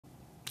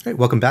All right,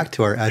 welcome back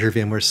to our Azure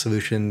VMware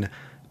Solution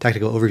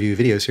Technical Overview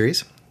video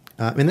series.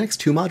 In the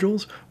next two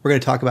modules, we're going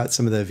to talk about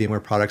some of the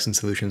VMware products and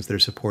solutions that are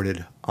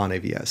supported on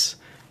AVS.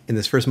 In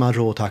this first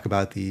module, we'll talk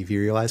about the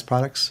vRealize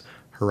products,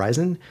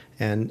 Horizon,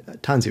 and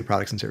Tanzu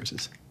products and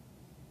services.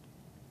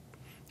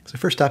 So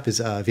first up is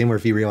VMware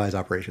vRealize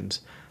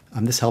operations.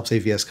 This helps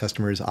AVS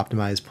customers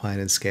optimize, plan,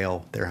 and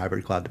scale their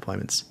hybrid cloud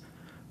deployments.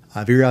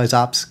 vRealize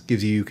Ops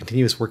gives you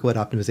continuous workload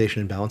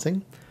optimization and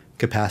balancing,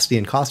 capacity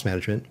and cost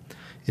management,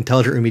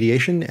 intelligent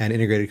remediation, and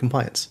integrated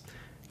compliance.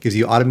 It gives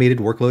you automated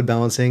workload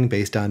balancing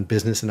based on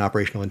business and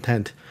operational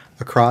intent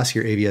across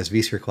your AVS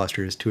vSphere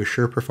clusters to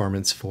assure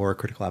performance for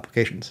critical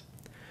applications.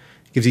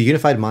 It gives you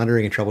unified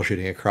monitoring and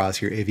troubleshooting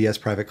across your AVS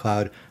private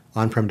cloud,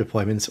 on-prem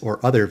deployments, or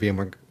other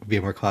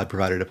VMware cloud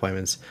provider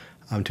deployments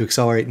to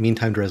accelerate mean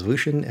time to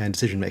resolution and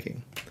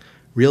decision-making.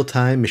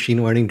 Real-time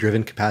machine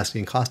learning-driven capacity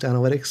and cost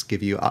analytics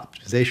give you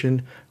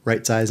optimization,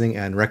 right-sizing,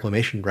 and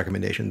reclamation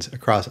recommendations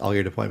across all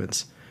your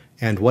deployments.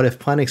 And what-if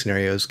planning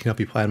scenarios can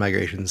help you plan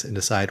migrations and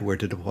decide where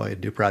to deploy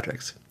new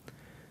projects.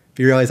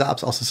 vRealize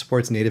Ops also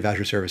supports native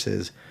Azure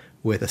services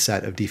with a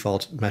set of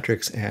default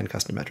metrics and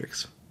custom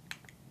metrics.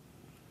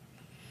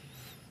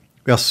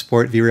 We also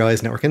support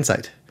vRealize Network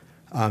Insight.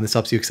 This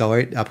helps you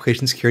accelerate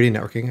application security and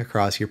networking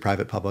across your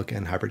private, public,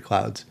 and hybrid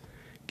clouds.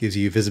 Gives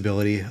you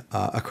visibility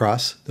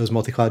across those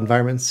multi-cloud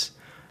environments,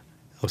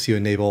 helps you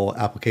enable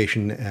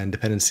application and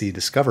dependency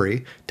discovery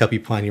to help you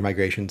plan your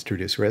migrations to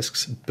reduce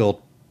risks,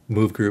 build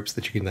move groups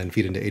that you can then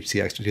feed into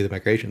HCX to do the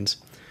migrations.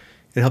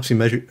 It helps you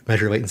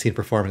measure latency and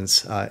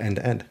performance end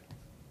to end.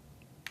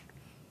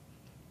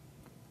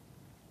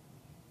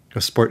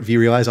 We'll support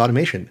vRealize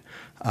Automation.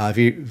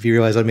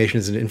 vRealize Automation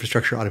is an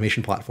infrastructure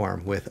automation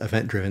platform with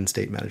event-driven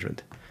state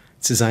management.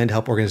 It's designed to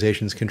help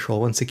organizations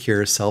control and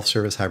secure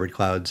self-service hybrid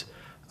clouds,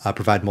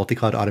 provide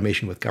multi-cloud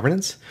automation with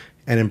governance,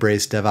 and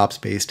embrace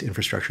DevOps-based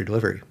infrastructure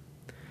delivery.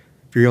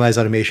 vRealize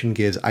Automation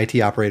gives IT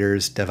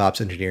operators,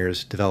 DevOps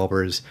engineers,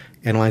 developers,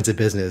 and lines of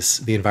business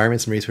the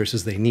environments and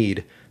resources they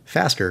need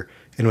faster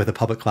and with a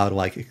public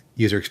cloud-like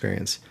user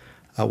experience,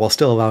 while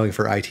still allowing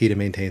for IT to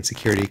maintain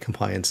security,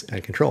 compliance,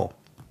 and control.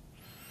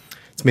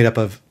 It's made up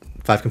of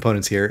 5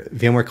 components here: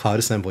 VMware Cloud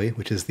Assembly,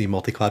 which is the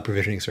multi-cloud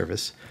provisioning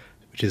service,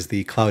 which is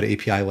the cloud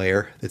API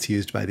layer that's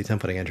used by the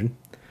templating engine;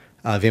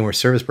 VMware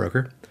Service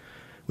Broker,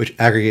 which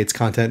aggregates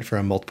content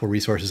from multiple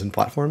resources and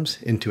platforms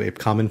into a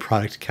common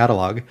product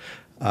catalog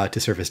to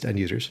surface to end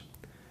users;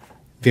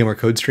 VMware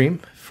CodeStream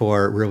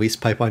for release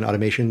pipeline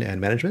automation and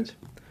management;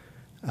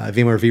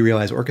 VMware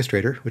vRealize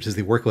Orchestrator, which is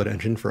the workload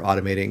engine for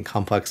automating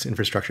complex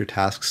infrastructure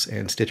tasks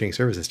and stitching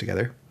services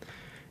together;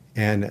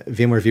 and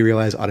VMware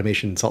vRealize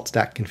Automation Salt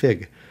Stack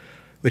Config,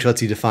 which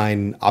lets you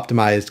define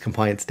optimized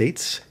compliant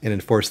states and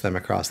enforce them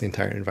across the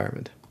entire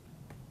environment.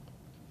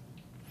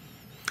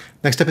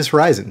 Next up is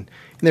Horizon.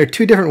 And there are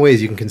 2 different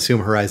ways you can consume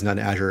Horizon on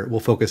Azure.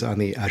 We'll focus on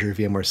the Azure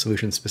VMware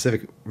Solution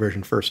specific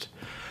version first.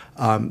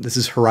 This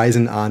is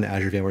Horizon on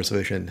Azure VMware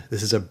Solution.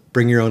 This is a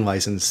bring your own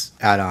license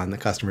add-on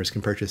that customers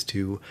can purchase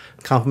to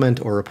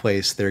complement or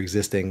replace their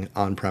existing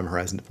on-prem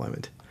Horizon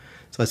deployment.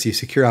 So it lets you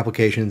secure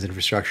applications,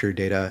 infrastructure,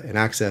 data, and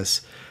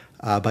access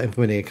by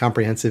implementing a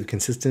comprehensive,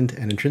 consistent,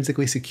 and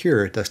intrinsically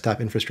secure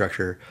desktop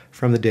infrastructure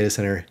from the data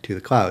center to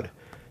the cloud.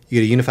 You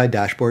get a unified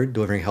dashboard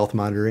delivering health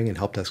monitoring and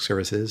help desk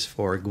services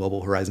for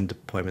global Horizon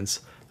deployments,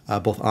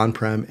 both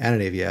on-prem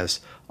and in AVS,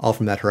 all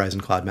from that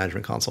Horizon Cloud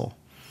Management Console.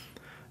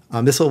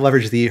 This will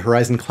leverage the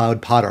Horizon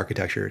Cloud Pod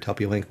architecture to help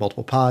you link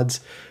multiple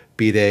pods,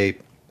 be they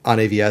on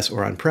AVS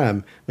or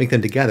on-prem, link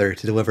them together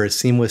to deliver a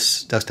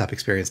seamless desktop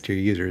experience to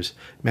your users,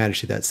 managed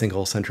through that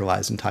single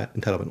centralized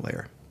entitlement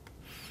layer.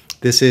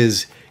 This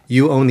is,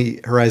 you own the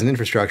Horizon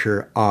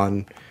infrastructure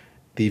on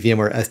the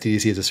VMware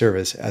SDDC as a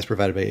service as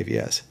provided by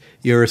AVS.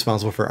 You're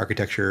responsible for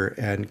architecture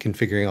and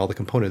configuring all the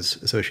components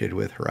associated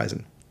with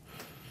Horizon.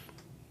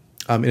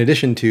 In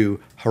addition to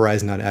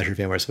Horizon on Azure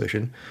VMware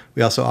Solution,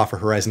 we also offer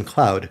Horizon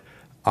Cloud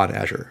on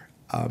Azure.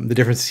 The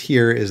difference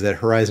here is that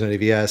Horizon on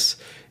AVS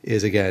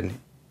is, again,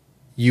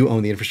 you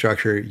own the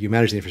infrastructure, you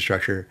manage the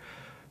infrastructure.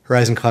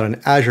 Horizon Cloud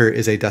on Azure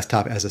is a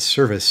desktop as a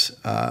service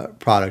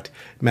product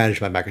managed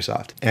by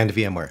Microsoft and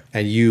VMware,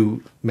 and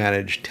you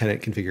manage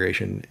tenant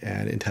configuration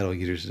and entitle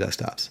users to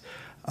desktops.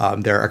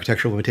 There are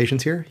architectural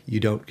limitations here. You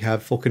don't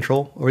have full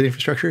control over the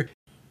infrastructure.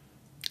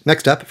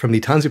 Next up, from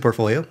the Tanzu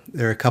portfolio,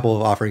 there are a couple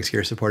of offerings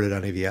here supported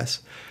on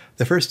AVS.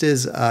 The first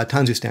is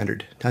Tanzu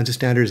Standard. Tanzu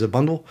Standard is a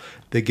bundle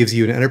that gives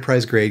you an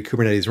enterprise-grade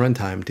Kubernetes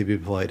runtime to be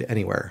deployed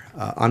anywhere,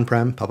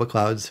 on-prem, public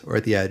clouds, or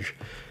at the edge,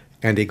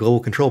 and a global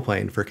control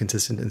plane for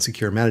consistent and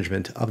secure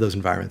management of those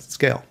environments at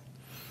scale.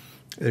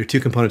 There are 2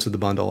 components of the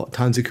bundle.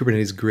 Tanzu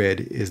Kubernetes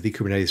Grid is the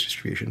Kubernetes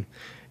distribution,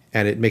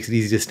 and it makes it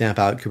easy to stamp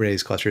out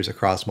Kubernetes clusters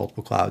across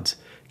multiple clouds,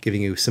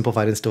 giving you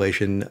simplified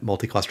installation,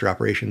 multi-cluster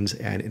operations,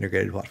 and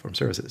integrated platform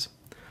services.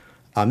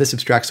 This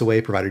abstracts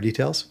away provider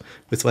details,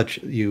 which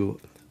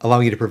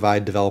allowing you to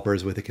provide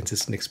developers with a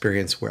consistent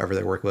experience wherever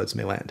their workloads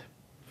may land.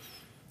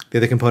 The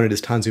other component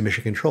is Tanzu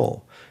Mission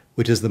Control,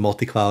 which is the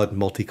multi-cloud,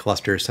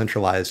 multi-cluster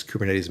centralized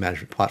Kubernetes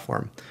management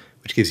platform,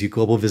 which gives you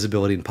global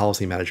visibility and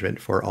policy management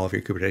for all of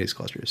your Kubernetes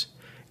clusters.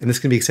 And this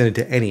can be extended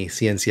to any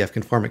CNCF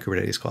conformant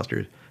Kubernetes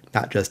cluster,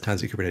 not just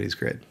Tanzu Kubernetes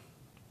Grid.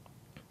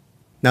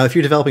 Now, if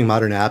you're developing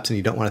modern apps and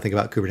you don't want to think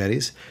about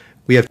Kubernetes,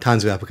 we have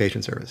Tanzu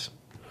Application Service.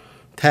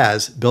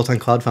 TAS, built on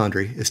Cloud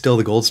Foundry, is still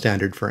the gold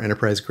standard for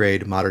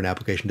enterprise-grade modern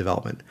application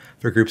development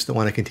for groups that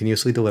want to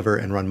continuously deliver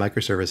and run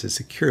microservices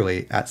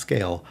securely at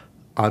scale,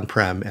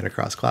 on-prem and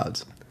across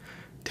clouds.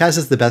 TAS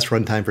is the best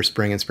runtime for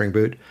Spring and Spring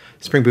Boot.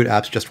 Spring Boot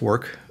apps just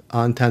work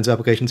on Tanzu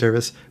Application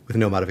Service with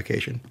no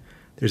modification.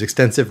 There's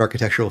extensive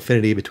architectural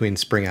affinity between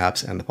Spring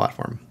apps and the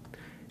platform.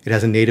 It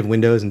has a native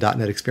Windows and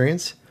 .NET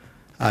experience.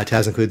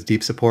 TAS includes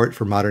deep support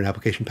for modern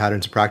application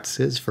patterns and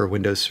practices for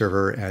Windows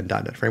Server and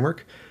 .NET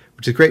Framework,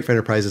 which is great for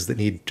enterprises that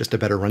need just a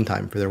better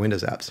runtime for their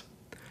Windows apps.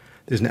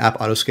 There's an app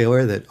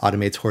autoscaler that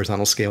automates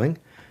horizontal scaling.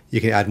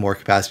 You can add more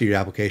capacity to your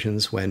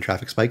applications when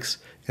traffic spikes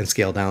and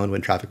scale down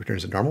when traffic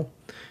returns to normal.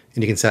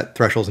 And you can set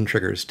thresholds and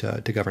triggers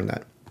to govern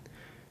that.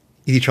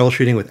 Easy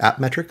troubleshooting with app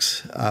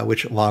metrics,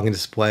 which log and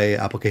display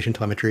application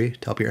telemetry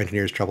to help your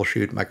engineers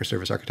troubleshoot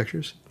microservice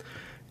architectures.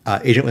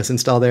 Agentless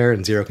install there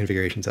and zero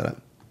configuration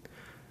setup.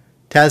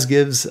 TAS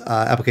gives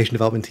application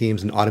development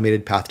teams an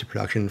automated path to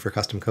production for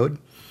custom code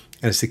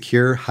and a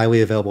secure,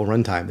 highly available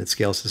runtime that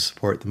scales to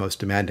support the most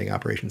demanding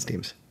operations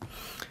teams.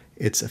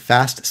 It's a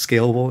fast,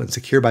 scalable, and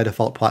secure by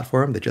default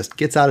platform that just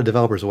gets out of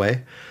developers'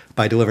 way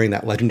by delivering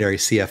that legendary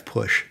CF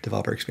push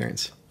developer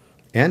experience.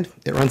 And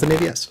it runs on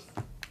AVS.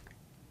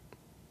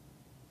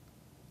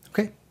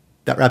 Okay,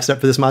 that wraps it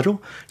up for this module.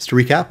 Just to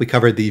recap, we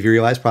covered the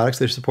vRealize products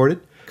that are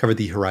supported, covered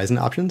the Horizon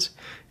options,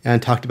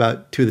 and talked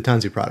about 2 of the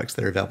Tanzu products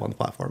that are available on the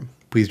platform.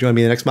 Please join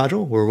me in the next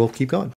module where we'll keep going.